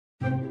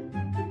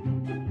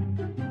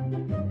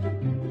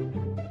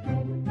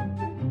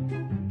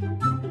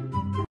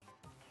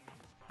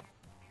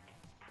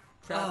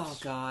traps. Oh,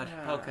 God.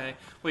 Okay.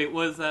 Wait,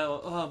 was that...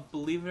 Oh,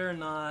 believe it or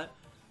not,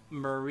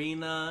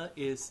 Marina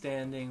is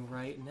standing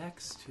right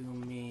next to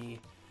me.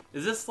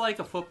 Is this like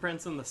a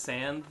footprints in the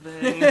sand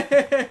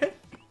thing?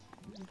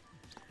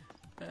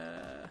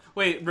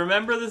 Wait,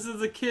 remember this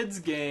is a kid's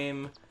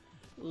game.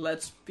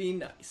 Let's be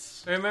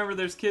nice. Remember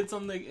there's kids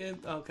on the...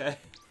 Okay.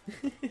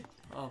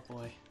 Oh,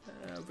 boy.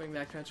 Bring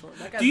back Transformers.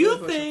 Do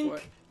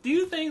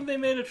you think they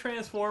made a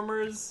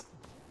Transformers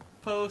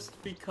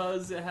post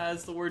because it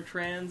has the word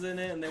trans in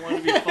it and they want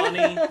to be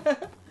funny?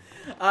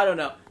 I don't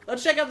know.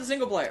 Let's check out the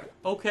single player.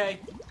 Okay.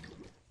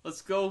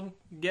 Let's go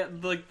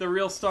get like the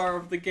real star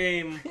of the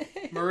game,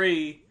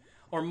 Marie.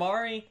 Or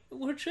Mari.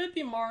 It should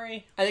be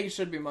Mari. I think it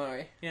should be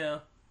Mari. Yeah.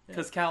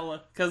 Because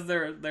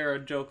they're a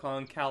joke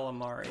on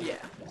calamari. Yeah.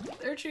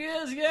 There she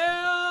is,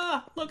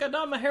 yeah! Look, I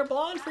dyed my hair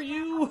blonde for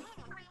you!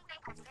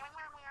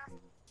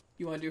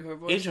 You want to do her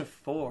voice? Age of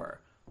 4.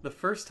 The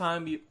first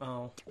time you...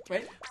 Oh.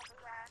 Wait.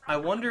 I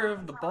wonder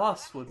if the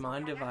boss would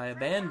mind if I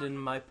abandoned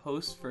my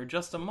post for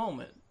just a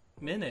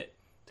minute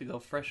to go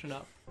freshen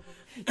up.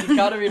 You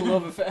gotta be a little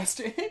bit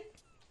faster.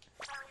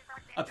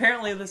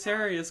 Apparently this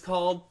area is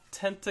called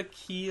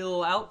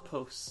Tentacule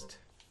Outpost.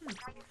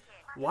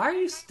 Why are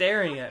you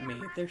staring at me?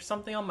 There's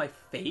something on my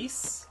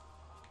face?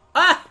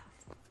 Ah!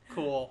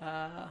 Cool.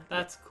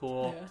 That's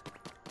cool. Yeah.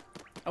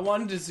 I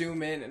wanted to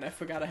zoom in and I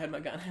forgot I had my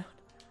gun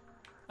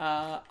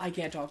out. I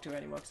can't talk to her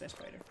anymore because I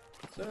sprayed her.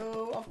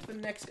 So, off to the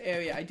next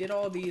area. I did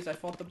all these. I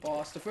fought the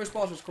boss. The first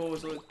boss was cool. It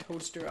was a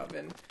toaster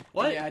oven.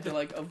 What? And yeah, I had to,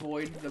 like,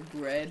 avoid the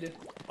bread.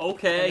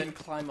 Okay. And then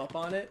climb up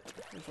on it.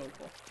 It was really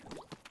cool.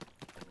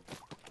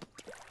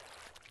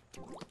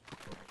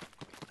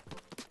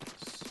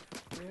 So,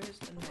 where's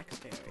the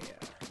next area?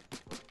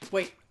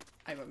 Wait.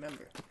 I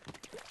remember.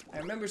 I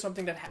remember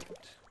something that happened.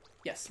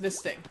 Yes,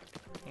 this thing.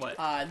 What?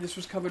 This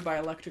was covered by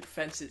electric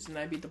fences, and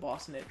I beat the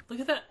boss in it. Look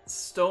at that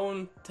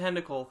stone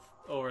tentacle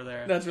over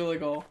there. That's really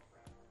cool.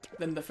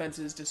 Then the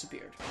fences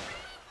disappeared.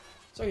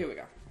 So here we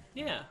go.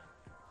 Yeah.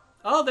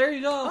 Oh, there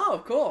you go.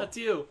 Oh, cool. That's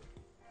you.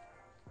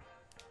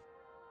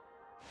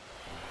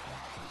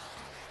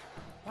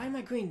 Why am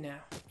I green now?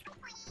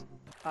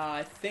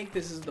 I think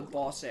this is the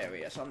boss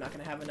area, so I'm not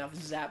going to have enough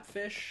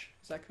Zapfish.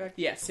 Is that correct?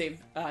 Yeah,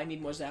 save. I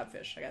need more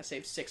Zapfish. I got to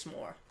save 6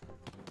 more.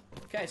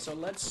 Okay, so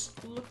let's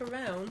look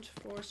around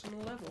for some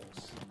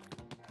levels.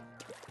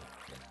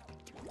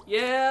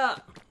 Yeah.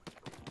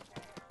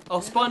 Oh,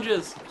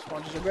 sponges.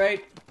 Sponges are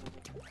great.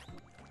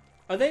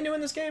 Are they new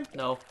in this game?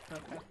 No.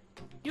 Okay.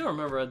 You don't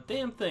remember a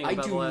damn thing I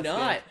about the do last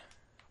not. game.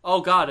 Oh,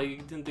 God, I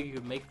didn't think you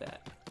could make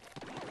that.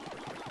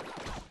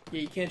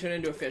 Yeah, you can't turn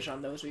into a fish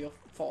on those or you'll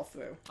fall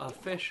through. A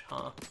fish,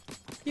 huh?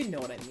 You know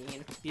what I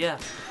mean. Yeah.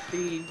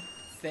 The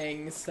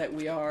things that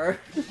we are.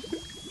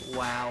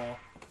 Wow.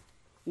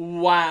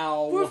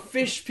 Wow. We're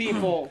fish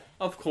people.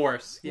 Of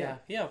course. Yeah.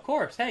 Yeah, of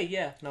course. Hey,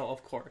 yeah. No,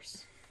 of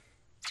course.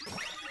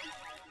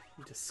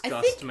 You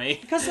disgust me.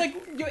 Because, like,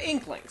 you're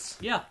inklings.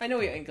 Yeah. I know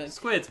you're inklings.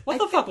 Squids. What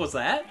the fuck was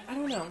that? I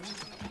don't know.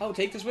 Oh,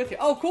 take this with you.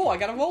 Oh, cool. I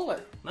got a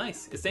roller.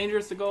 Nice. It's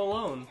dangerous to go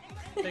alone.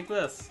 Take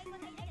this.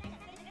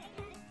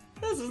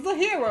 This is the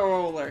hero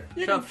roller.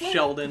 Shut up,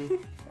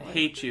 Sheldon. I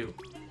hate you.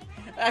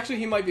 Actually,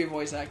 he might be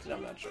voice acted.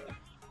 I'm not sure.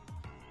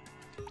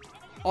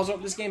 Also,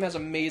 this game has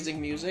amazing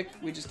music.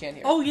 We just can't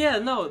hear it. Oh, yeah.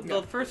 No,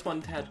 the first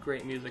one had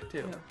great music,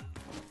 too. Yeah.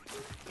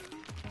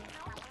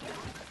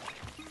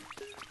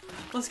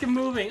 Let's get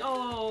moving.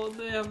 Oh,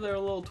 they have their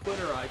little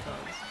Twitter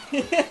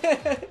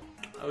icons.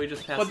 Oh, we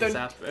just passed the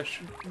Zapfish.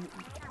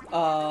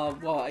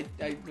 Well, I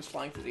was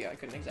flying through the air. I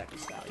couldn't exactly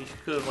stop. You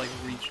could have, like,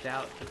 reached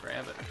out to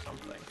grab it or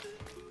something.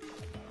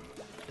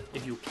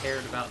 If you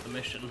cared about the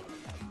mission.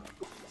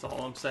 That's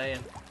all I'm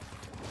saying.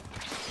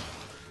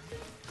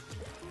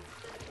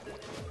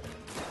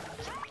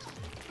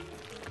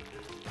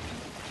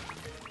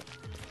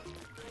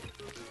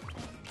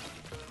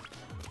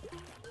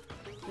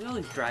 Look at all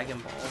these Dragon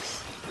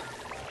Balls.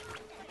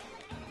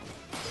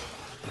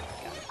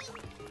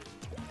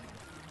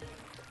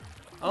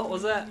 Oh,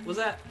 was that?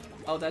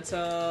 Oh, that's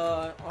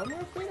armor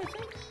upgrade, I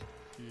think?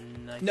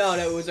 Nice. No,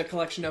 it was a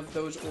collection of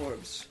those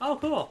orbs. Oh,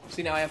 cool.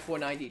 See, now I have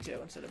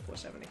 492 instead of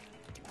 470.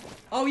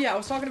 Oh, yeah, I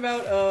was talking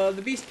about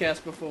the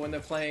Beastcast before when they're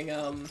playing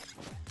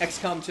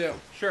XCOM 2.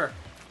 Sure.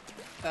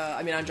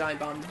 I mean, on Giant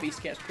Bomb, the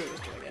Beastcast crew is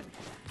doing it.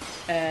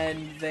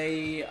 And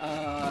they,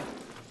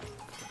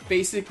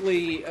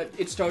 basically,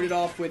 it started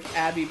off with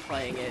Abby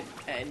playing it,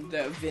 and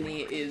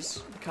Vinny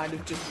is kind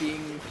of just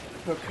being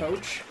her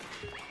coach.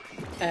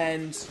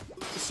 And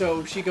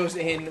so she goes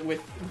in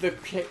with the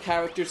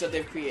characters that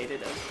they've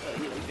created of,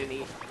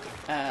 Vinny,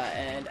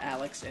 and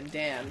Alex and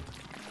Dan.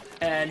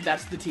 And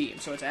that's the team.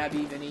 So it's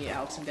Abby, Vinny,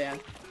 Alex, and Dan.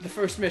 The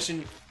first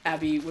mission,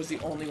 Abby was the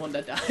only one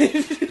that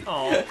died.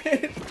 Oh.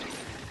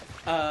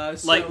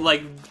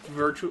 Like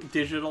virtual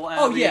digital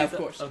Abby? Oh yeah, of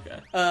course. Okay.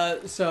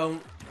 So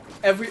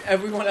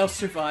everyone else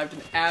survived,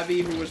 and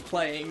Abby, who was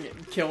playing,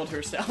 killed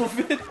herself.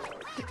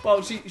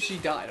 Well, she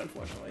died,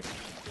 unfortunately.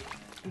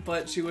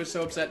 but she was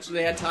so upset, so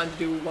they had time to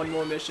do one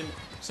more mission,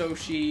 so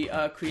she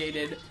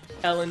created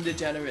Ellen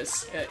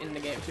DeGeneres in the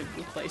game to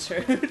replace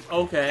her.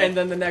 Okay. And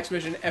then the next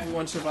mission,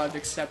 everyone survived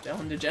except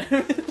Ellen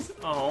DeGeneres.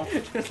 Oh.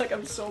 It's like,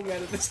 I'm so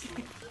mad at this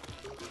game.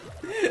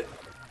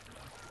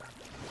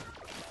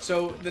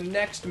 So the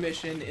next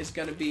mission is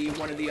gonna be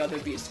one of the other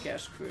Beast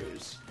Cast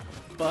crews,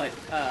 but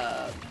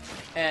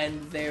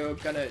and they're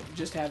gonna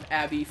just have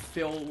Abby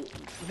fill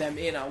them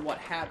in on what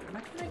happened.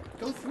 How can I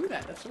go through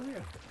that? That's so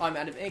weird. Oh, I'm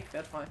out of ink.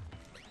 That's fine.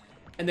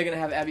 And they're gonna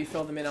have Abby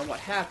fill them in on what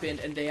happened,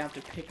 and they have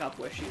to pick up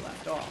where she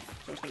left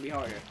off. So it's gonna be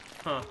harder.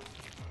 Huh.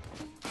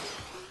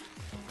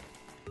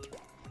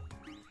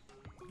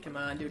 Come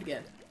on, do it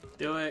again.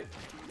 Do it.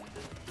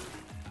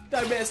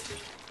 I missed.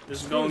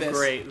 This is going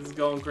great. This is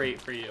going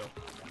great for you.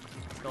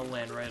 It's gonna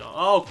land right on.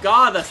 Oh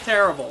God, that's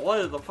terrible.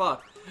 What the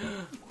fuck?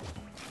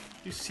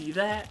 You see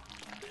that?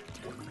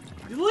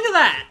 Look at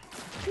that!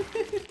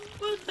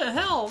 What the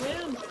hell,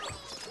 man?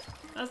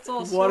 That's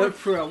all. What a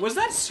pro. Was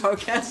that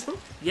sarcasm?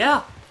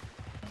 Yeah.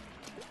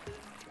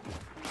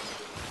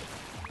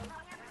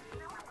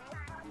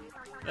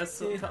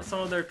 That's some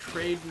of their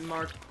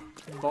trademark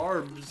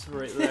barbs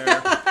right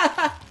there.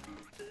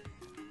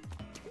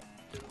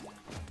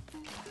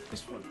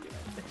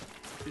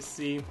 You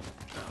see,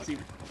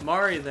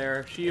 Mari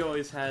there, she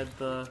always had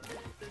the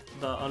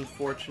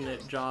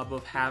unfortunate job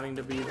of having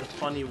to be the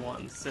funny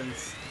one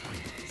since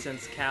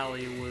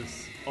Callie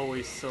was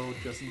always so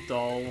just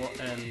dull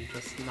and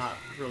just not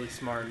really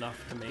smart enough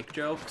to make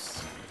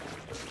jokes.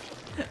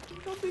 I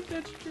don't think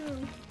that's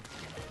true.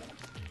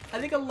 I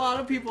think a lot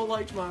of people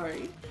liked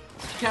Mari.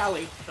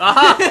 Callie.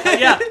 Aha!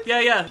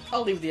 Yeah.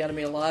 I'll leave the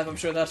enemy alive, I'm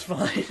sure that's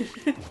fine.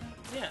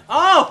 Yeah.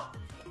 Oh!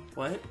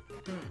 What?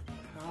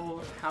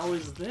 How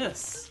is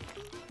this?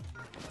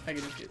 I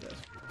can just do this.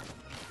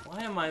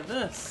 Why am I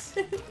this?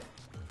 Am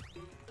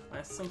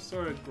I some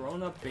sort of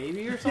grown-up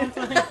baby or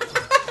something?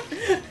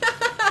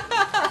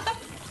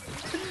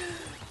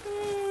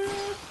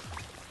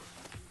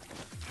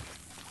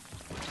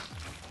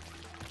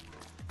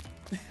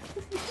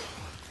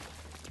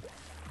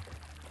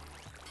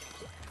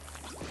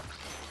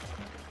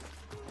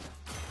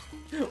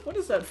 What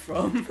is that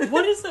from?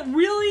 What is that?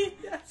 Really?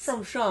 Yes.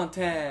 From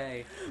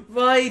Shantae.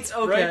 Right,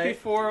 okay. Right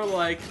before,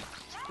 like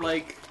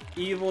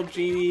evil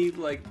genie,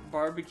 like,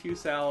 barbecue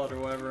salad or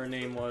whatever her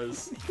name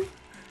was.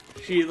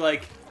 She,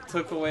 like,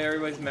 took away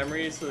everybody's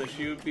memories so that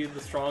she would be the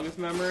strongest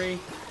memory.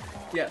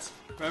 Yes.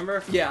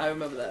 Remember? Yeah, I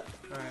remember that.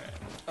 Alright.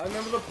 I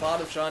remember the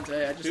plot of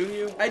Shantae. Do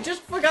you? I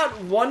just forgot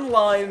one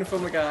line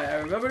from a guy. I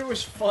remember it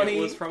was funny.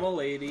 It was from a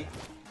lady.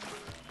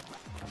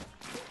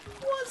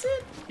 Was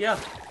it? Yeah.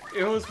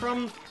 It was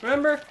from,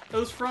 remember? It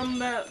was from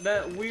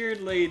that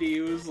weird lady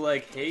who was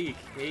like, hey,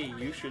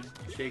 you should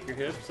shake your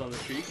hips on the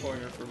street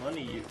corner for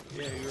money.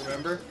 You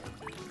remember?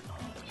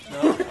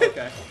 No?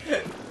 Okay.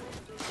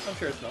 I'm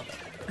sure it's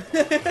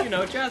nothing. You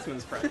know,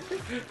 Jasmine's friend.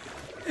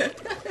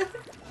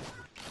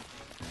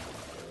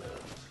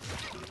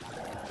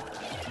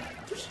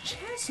 Who's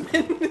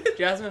Jasmine?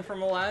 Jasmine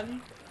from Aladdin?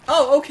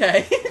 Oh,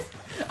 okay.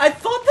 I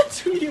thought that's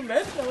who you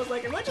meant. I was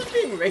like, am I just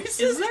being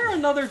racist? Is there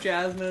another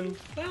Jasmine?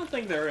 I don't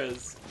think there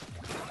is.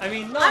 I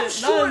mean, not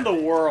in the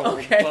world,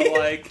 okay. but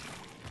like,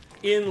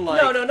 in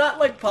like... No, not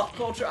like pop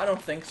culture. I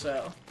don't think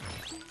so.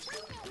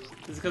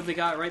 Is it because they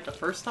got it right the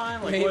first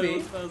time? Like,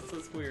 maybe.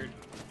 That's weird.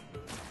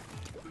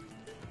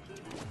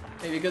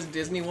 Maybe because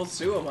Disney will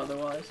sue them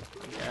otherwise.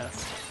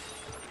 Yes.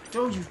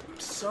 Oh, you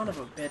son of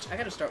a bitch. I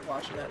gotta start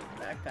watching that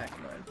backpack of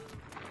mine.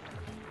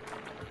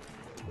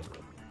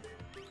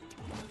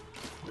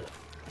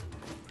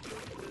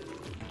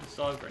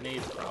 Still have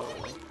grenades,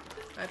 probably.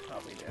 I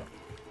probably do.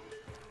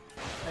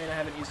 I mean, I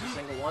haven't used a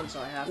single one,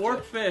 so I have Warp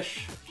to.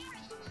 fish.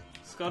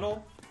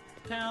 Scuttle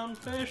town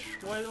fish?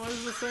 What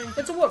is this thing?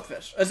 It's a warp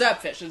fish. A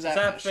zap fish. A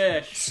zap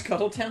fish.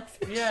 Scuttletown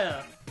fish?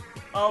 Yeah.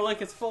 Oh,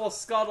 look, it's full of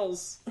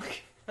scuttles.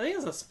 I think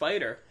it's a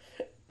spider.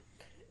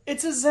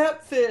 It's a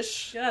zap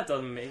fish. Yeah, that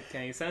doesn't make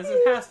any sense.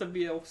 It has to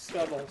be a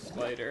scuttle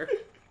spider.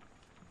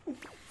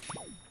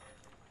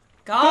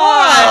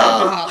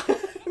 God!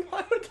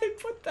 Why would they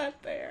put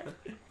that there?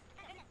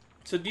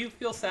 So do you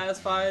feel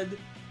satisfied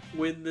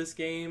with this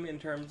game in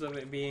terms of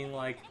it being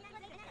like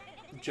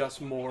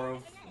just more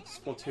of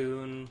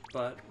Splatoon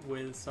but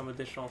with some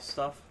additional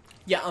stuff?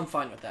 Yeah, I'm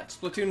fine with that.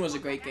 Splatoon was a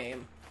great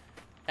game,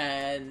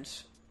 and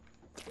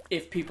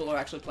if people are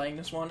actually playing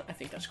this one, I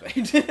think that's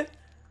great.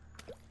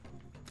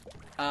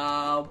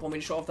 Want me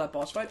to show off that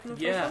boss fight from the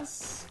first one?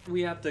 Yes.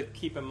 We have to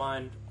keep in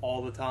mind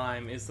all the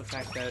time is the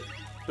fact that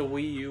the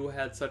Wii U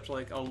had such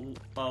like a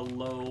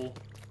low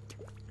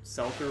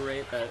sell-through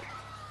rate that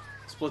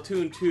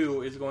Splatoon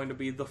 2 is going to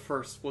be the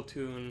first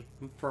Splatoon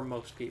for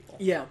most people.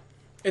 Yeah.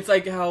 It's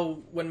like how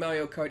when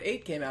Mario Kart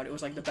 8 came out, it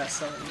was like the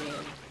best-selling game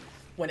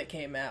when it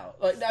came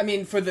out. Like, I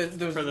mean, for the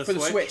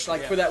Switch.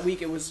 Like, yeah. For that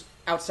week, it was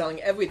outselling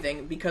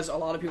everything because a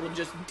lot of people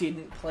just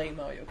didn't play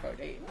Mario Kart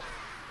 8.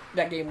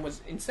 That game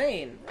was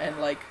insane, and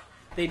like,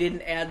 they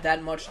didn't add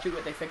that much to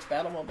it. They fixed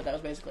battle mode, but that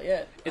was basically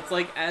it. It's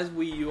like, as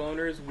Wii U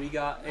owners, we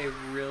got a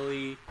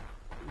really,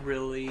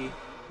 really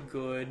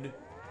good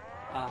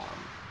um,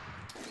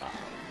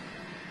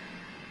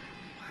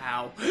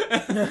 wow.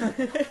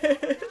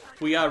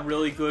 We got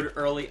really good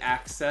early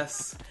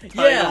access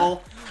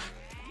title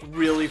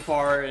really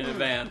far in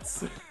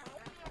advance.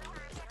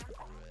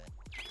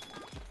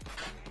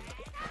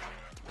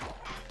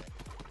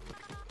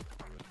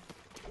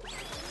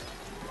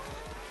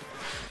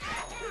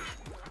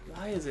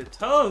 Why is it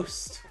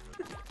toast?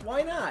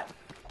 Why not?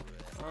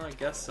 Well, I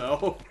guess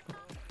so.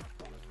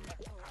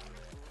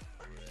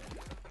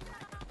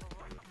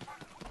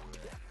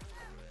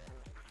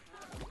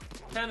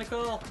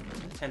 Tentacle.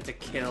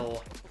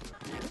 Tentakill.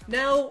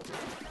 Now,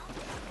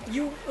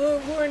 you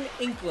were an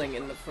Inkling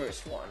in the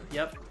first one.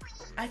 Yep.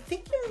 I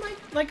think you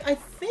might, I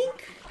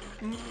think,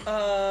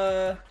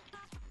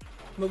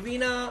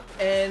 Marina,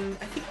 and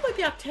I think you might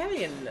be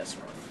Octarian in this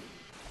one.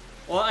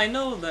 Well, I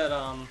know that,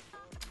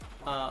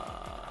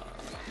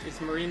 is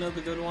Marina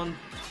the good one?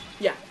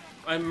 Yeah.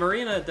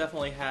 Marina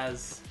definitely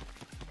has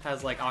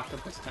like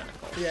octopus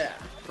tentacles. Yeah.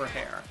 For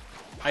hair.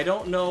 I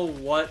don't know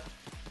what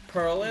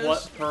Pearl is?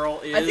 What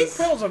Pearl is. I think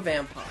Pearl's a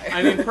vampire.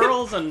 I mean,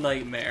 Pearl's a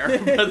nightmare.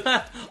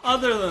 But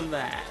other than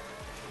that,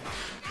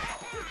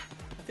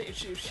 I think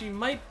she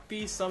might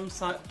be some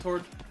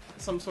sort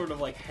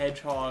of like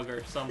hedgehog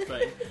or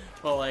something.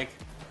 But like,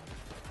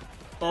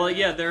 well,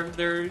 yeah,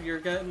 you're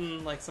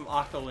getting like some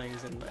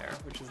octolings in there,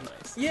 which is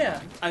nice.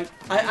 Yeah. I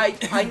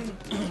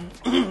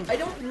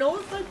don't know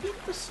if I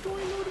beat the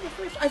story mode of the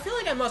first. I feel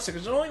like I must have,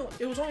 because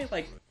it was only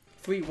like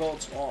 3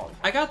 worlds long.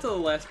 I got to the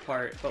last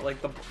part, but like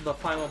the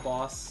final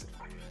boss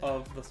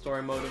of the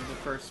story mode of the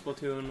first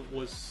Splatoon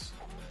was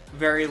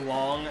very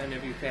long, and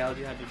if you failed,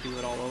 you had to do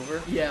it all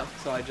over. Yeah.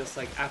 So I just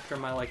like after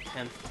my like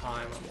 10th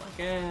time, I'm like,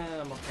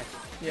 I'm okay.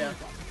 Yeah.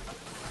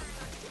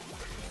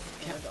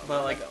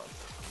 But like,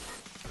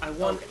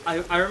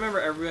 I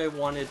remember everybody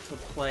wanted to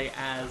play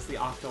as the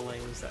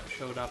octolings that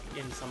showed up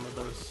in some of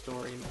those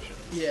story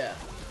missions. Yeah.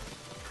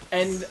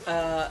 And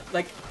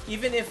like,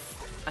 even if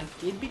I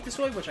did beat the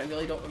story, which I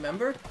really don't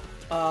remember,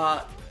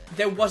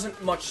 there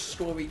wasn't much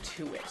story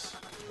to it.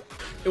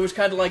 It was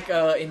kind of like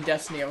in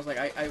Destiny. I was like,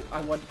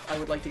 I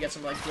would like to get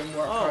some like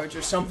Grimoire cards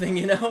or something,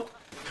 you know,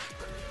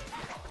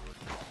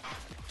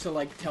 to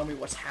like tell me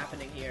what's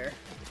happening here.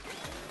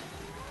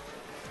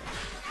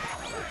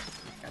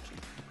 Got you.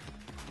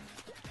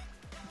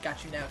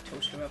 Got you now,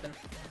 toaster oven.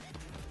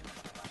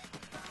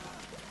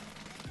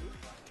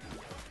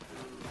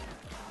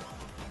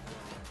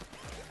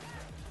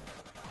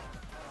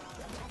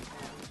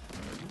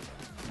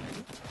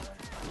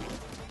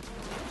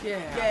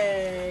 Yeah.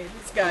 Yay!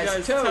 This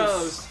guy's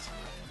toast.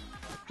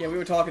 Yeah, we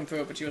were talking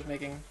through it, but she was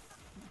making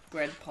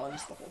bread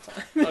puns the whole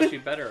time. Oh, she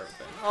better have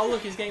been. Oh,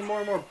 look, he's getting more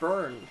and more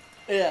burned.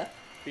 Yeah.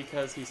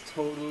 Because he's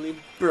totally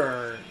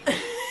burned.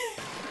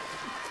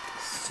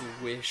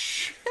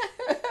 Swish.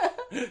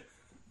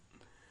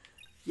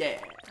 Yeah.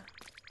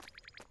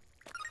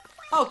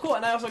 Oh, cool,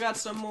 and I also got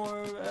some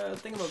more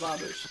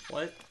thingamabobbers.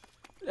 What?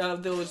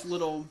 Those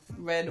little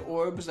red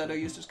orbs that are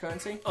used as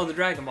currency. Oh, the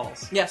Dragon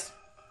Balls. Yes.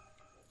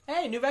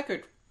 Hey, new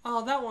record.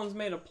 Oh, that one's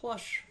made of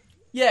plush.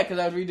 Yeah, because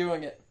I was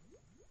redoing it.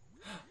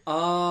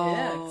 Oh.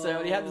 Yeah, so I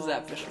already had the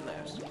Zapfish from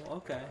there. So.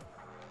 Okay.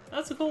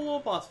 That's a cool little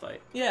boss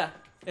fight. Yeah,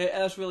 it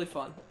was really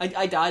fun.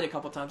 I died a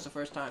couple times the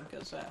first time,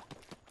 because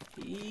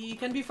he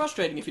can be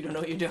frustrating if you don't know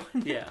what you're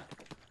doing. Yeah.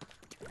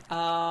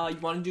 You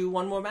want to do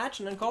one more match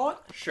and then call it?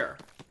 Sure.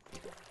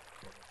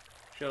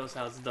 Show us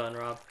how it's done,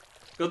 Rob.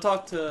 Go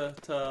talk to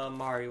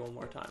Mari one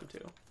more time,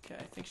 too. Okay,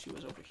 I think she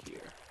was over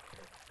here.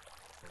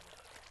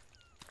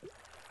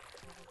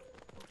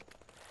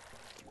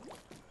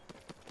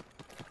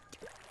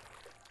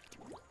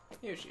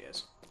 Here she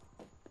is.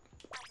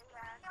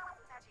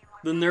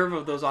 The nerve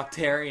of those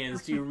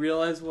Octarians. Do you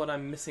realize what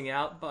I'm missing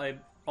out by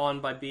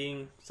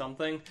being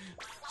something?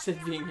 Said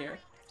being here.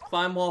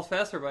 Climb walls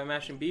faster by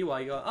mashing B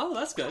while you go, oh,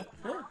 that's good.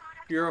 Huh.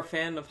 You're a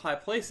fan of high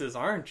places,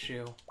 aren't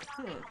you?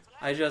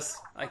 I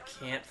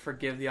can't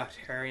forgive the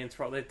Octarians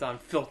for what they've done.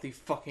 Filthy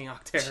fucking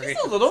Octarians. She's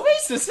a little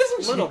racist,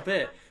 isn't she? A little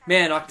bit.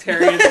 Man,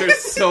 Octarians are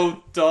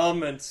so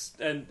dumb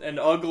and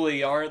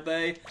ugly, aren't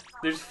they?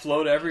 They just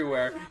float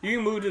everywhere. You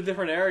can move to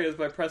different areas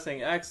by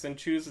pressing X and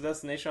choose a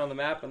destination on the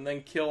map and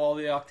then kill all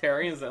the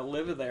Octarians that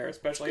live there,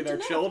 especially their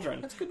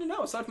children. That's good to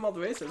know, aside from all the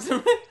races.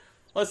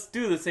 Let's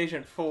do this,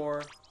 Agent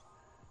 4.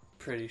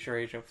 Pretty sure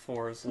Agent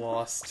 4 is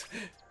lost.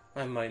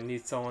 I might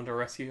need someone to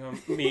rescue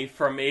me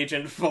from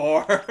Agent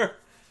 4.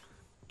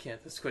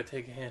 Can't this quit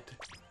take a hint?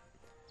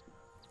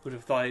 Would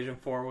have thought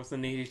Agent 4 was the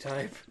needy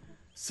type.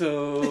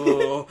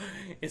 So,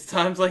 it's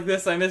times like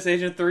this I miss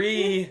Agent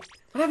 3.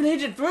 What happened to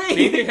Agent 3?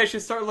 Maybe I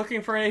should start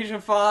looking for an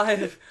Agent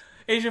 5.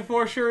 Agent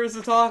 4 sure is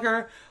a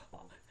talker.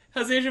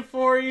 Has Agent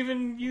 4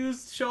 even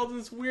used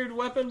Sheldon's weird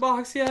weapon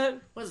box yet?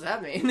 What does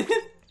that mean?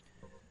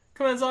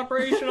 Commence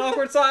Operation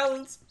Awkward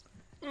Silence.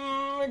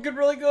 It could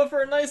really go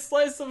for a nice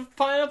slice of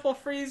pineapple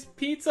freeze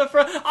pizza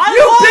from... You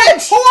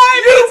bitch!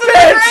 Hawaiian Pizza's the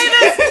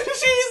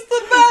greatest! She's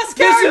the best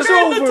character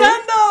in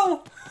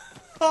Nintendo!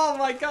 Oh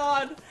my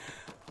god.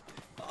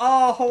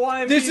 Oh,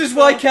 Hawaiian Pizza. This is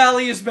why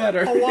Callie is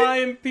better.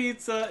 Hawaiian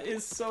Pizza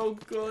is so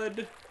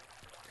good.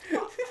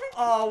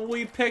 Oh,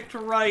 we picked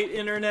right,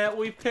 internet.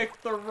 We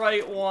picked the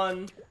right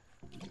one.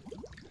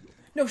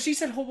 No, she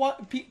said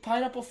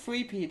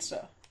pineapple-free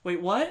pizza.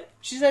 Wait, what?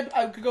 She said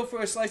I could go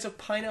for a slice of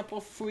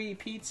pineapple-free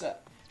pizza.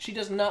 She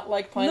does not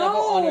like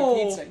pineapple on her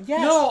pizza.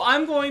 Yes. No,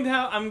 I'm going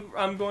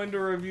to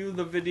review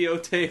the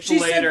videotape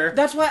later. Said,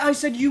 that's why I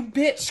said you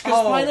bitch,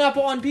 because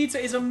pineapple on pizza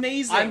is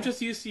amazing. I'm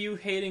just used to you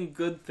hating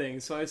good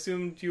things, so I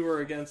assumed you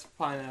were against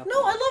pineapple.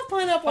 No, I love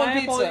pineapple on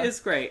pizza. Pineapple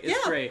is great.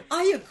 It's great.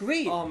 I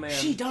agree. Oh man,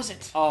 she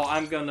doesn't. Oh,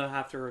 I'm gonna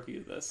have to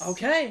review this.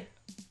 Okay.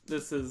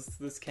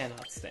 This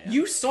cannot stand.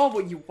 You saw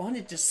what you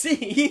wanted to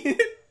see.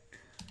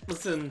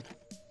 Listen,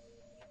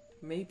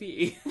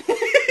 maybe.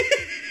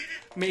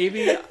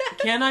 Maybe.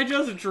 Can I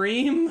just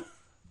dream?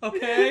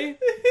 Okay?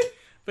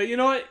 But you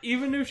know what?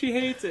 Even if she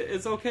hates it,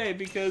 it's okay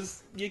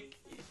because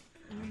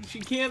she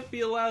can't be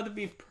allowed to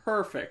be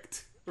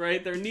perfect,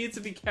 right? There needs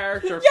to be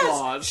character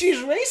flaws. She's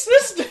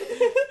racist!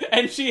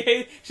 And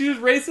she's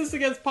racist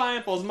against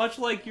pineapples, much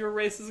like you're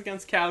racist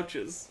against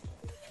couches.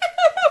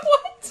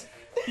 What?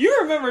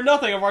 You remember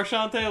nothing of our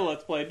Shantae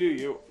Let's Play, do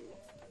you?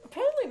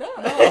 Apparently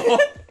not. No.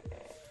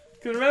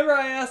 Because remember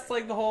I asked,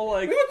 like, the whole,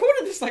 like... We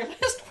recorded this, like,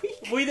 last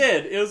week. We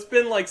did. It's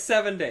been, like,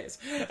 7 days.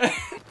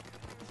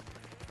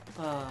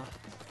 I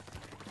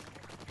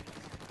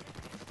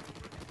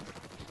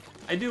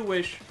do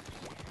wish...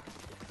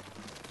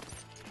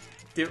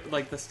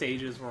 like, the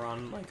stages were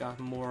on, like, a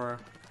more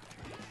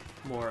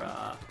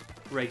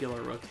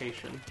regular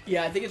rotation.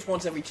 Yeah, I think it's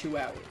once every 2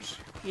 hours.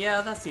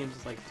 Yeah, that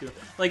seems like too...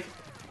 Like,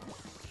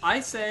 I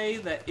say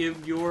that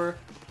if you're...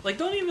 Like,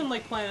 don't even,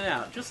 like, plan it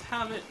out. Just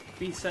have it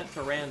be set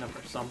to random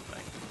or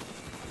something.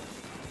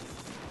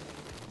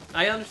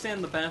 I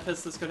understand the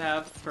benefits this could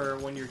have for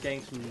when you're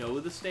getting to know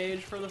the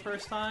stage for the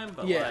first time,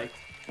 but,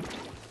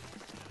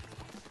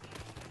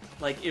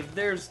 like, if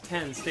there's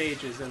 10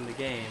 stages in the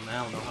game,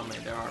 I don't know how many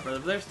there are, but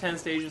if there's 10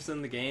 stages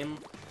in the game,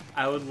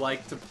 I would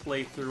like to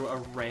play through a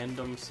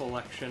random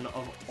selection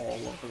of all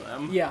of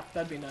them. Yeah,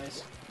 that'd be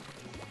nice.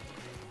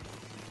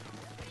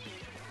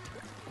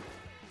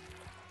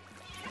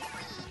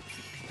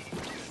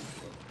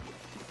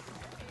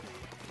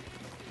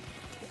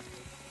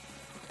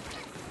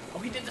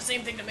 He did the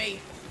same thing to me.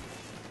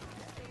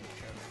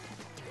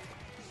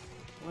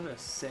 What a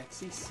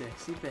sexy,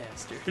 sexy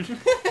bastard.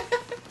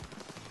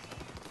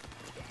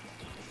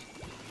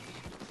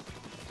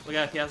 Look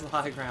out, he has the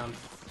high ground.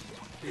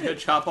 He's gonna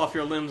chop off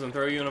your limbs and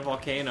throw you in a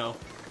volcano.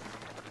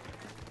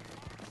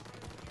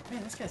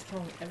 Man, this guy's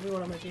killing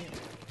everyone on my team.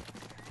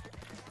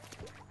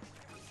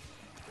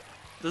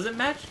 Does it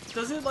match?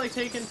 Does it, like,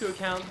 take into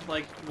account,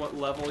 like, what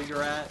level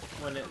you're at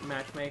when it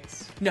match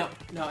makes? No,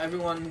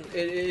 everyone.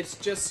 It's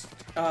just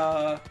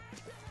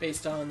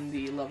based on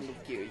the level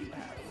of gear you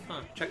have.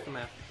 Huh? Check the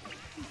map.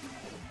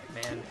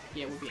 Man,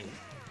 yeah,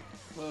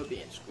 we're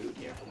being screwed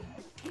here.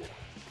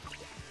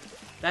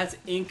 That's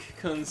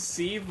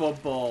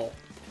inconceivable.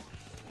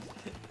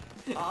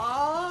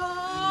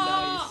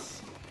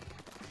 Nice.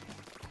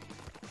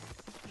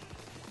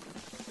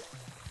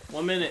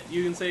 1 minute.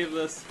 You can save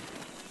this.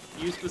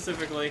 You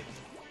specifically.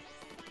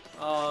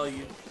 Oh,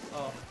 you.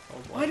 Oh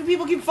boy. Why do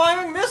people keep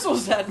firing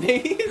missiles at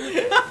me?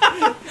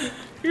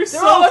 There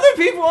are other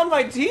people on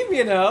my team,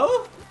 you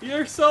know.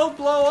 You're so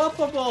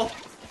blow-upable.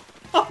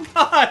 Oh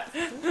god,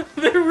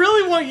 they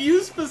really want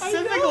you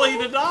specifically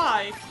to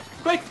die.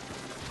 Quick.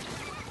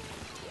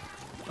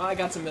 Oh, I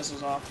got some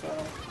missiles off,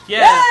 though.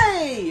 Yeah.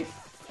 Yay!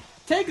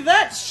 Take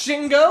that,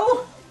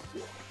 Shingo.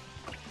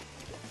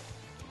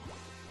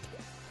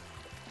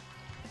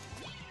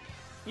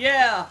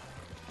 Yeah.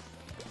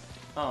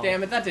 Oh.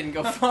 Damn it, that didn't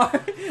go far.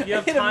 You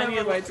have tiny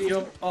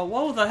oh,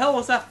 what the hell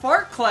was that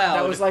fart cloud?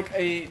 That was like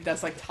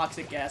that's like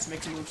toxic gas. It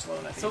makes you move slow,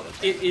 and I think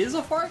so it is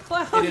a fart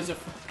cloud? It is a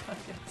fart cloud,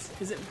 yes.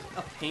 Is it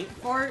a paint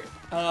fart?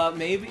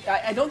 Maybe.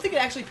 I don't think it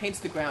actually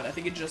paints the ground. I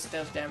think it just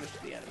does damage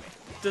to the enemy.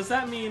 Does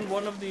that mean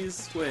one of these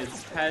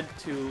squids had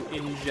to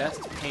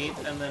ingest paint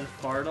and then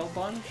fart a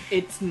bunch?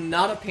 It's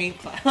not a paint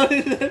cloud.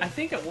 I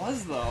think it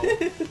was, though.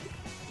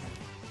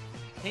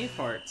 Paint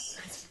farts.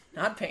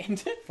 Not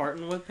paint.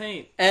 Farting with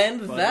paint. And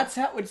that's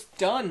how it's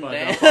done,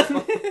 man.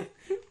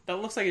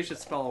 That looks like it should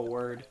spell a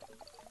word.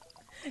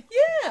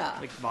 Yeah.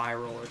 Like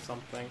viral or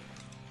something.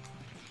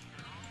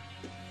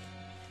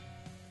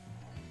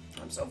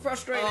 I'm so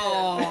frustrated.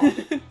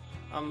 Oh,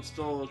 I'm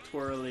still a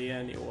twirly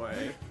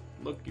anyway.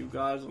 Look, you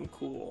guys, I'm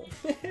cool.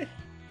 I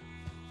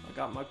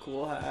got my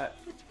cool hat.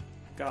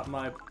 Got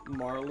my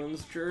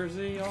Marlins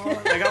jersey on.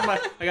 I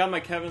got my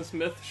Kevin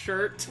Smith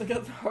shirt. I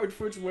got the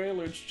Hartford's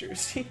Whalers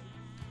jersey.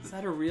 Is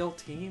that a real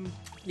team?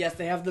 Yes,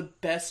 they have the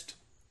best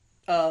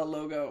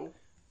logo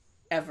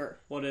ever.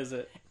 What is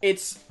it?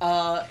 It's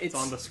on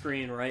the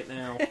screen right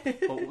now.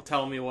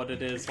 Tell me what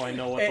it is so I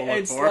know what to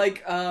look for.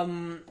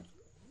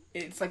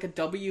 It's like a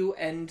W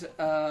and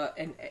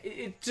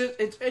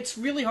it's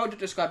really hard to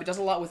describe. It does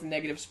a lot with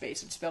negative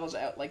space. It spells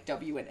out like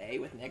W and A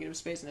with negative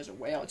space, and there's a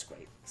whale. It's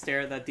great.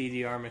 Stare at that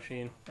DDR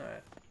machine.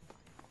 Alright.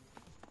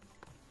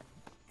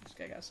 This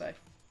guy gotta say.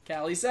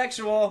 Cali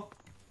sexual.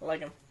 I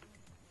like him.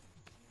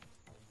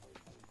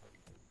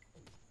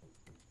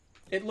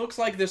 It looks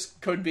like this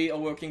could be a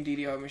working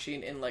DDR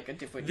machine in like a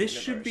different This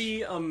universe. should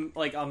be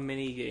like a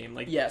mini game.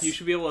 Like Yes. you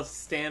should be able to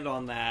stand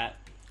on that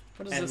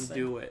What is and this thing?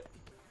 do it.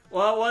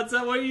 Well, what's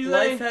that? What are you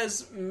Life saying?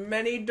 has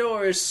many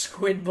doors,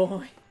 Squid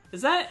Boy.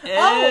 Is that Ed?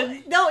 Oh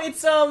no,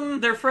 it's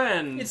Their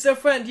friend. it's their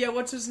friend. Yeah,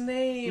 what's his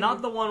name?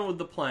 Not the one with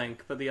the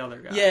plank, but the other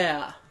guy.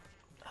 Yeah.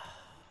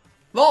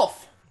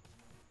 Wolf.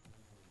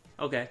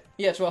 Okay.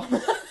 Yes, well.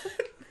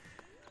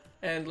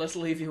 And let's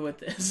leave you with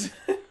this.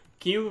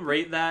 Can you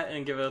rate that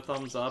and give it a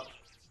thumbs up?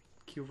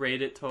 Can you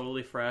rate it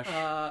totally fresh?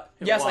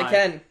 Hit yes, Y. I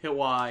can. Hit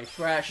Y.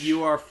 Fresh.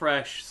 You are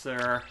fresh,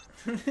 sir.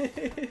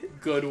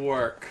 Good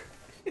work.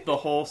 The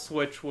whole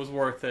Switch was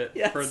worth it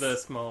Yes. for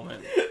this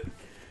moment.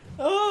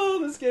 Oh,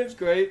 this game's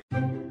great.